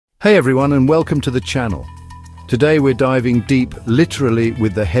Hey everyone, and welcome to the channel. Today we're diving deep, literally,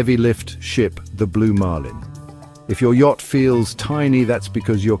 with the heavy lift ship, the Blue Marlin. If your yacht feels tiny, that's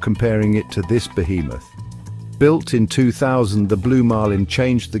because you're comparing it to this behemoth. Built in 2000, the Blue Marlin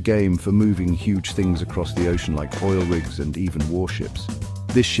changed the game for moving huge things across the ocean like oil rigs and even warships.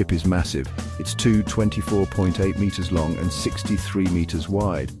 This ship is massive. It's 24.8 meters long and 63 meters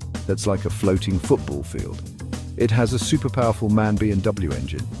wide. That's like a floating football field. It has a super powerful MAN B&W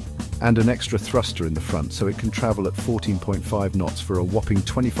engine and an extra thruster in the front, so it can travel at 14.5 knots for a whopping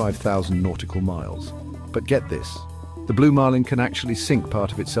 25,000 nautical miles. But get this, the Blue Marlin can actually sink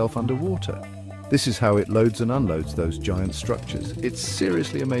part of itself underwater. This is how it loads and unloads those giant structures. It's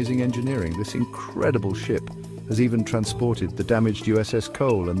seriously amazing engineering. This incredible ship has even transported the damaged USS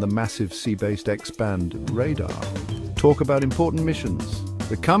Cole and the massive sea-based X-band radar. Talk about important missions.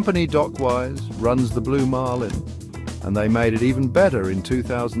 The company Dockwise runs the Blue Marlin, and they made it even better in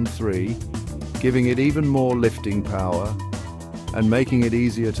 2003, giving it even more lifting power and making it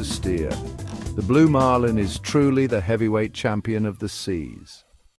easier to steer. The Blue Marlin is truly the heavyweight champion of the seas.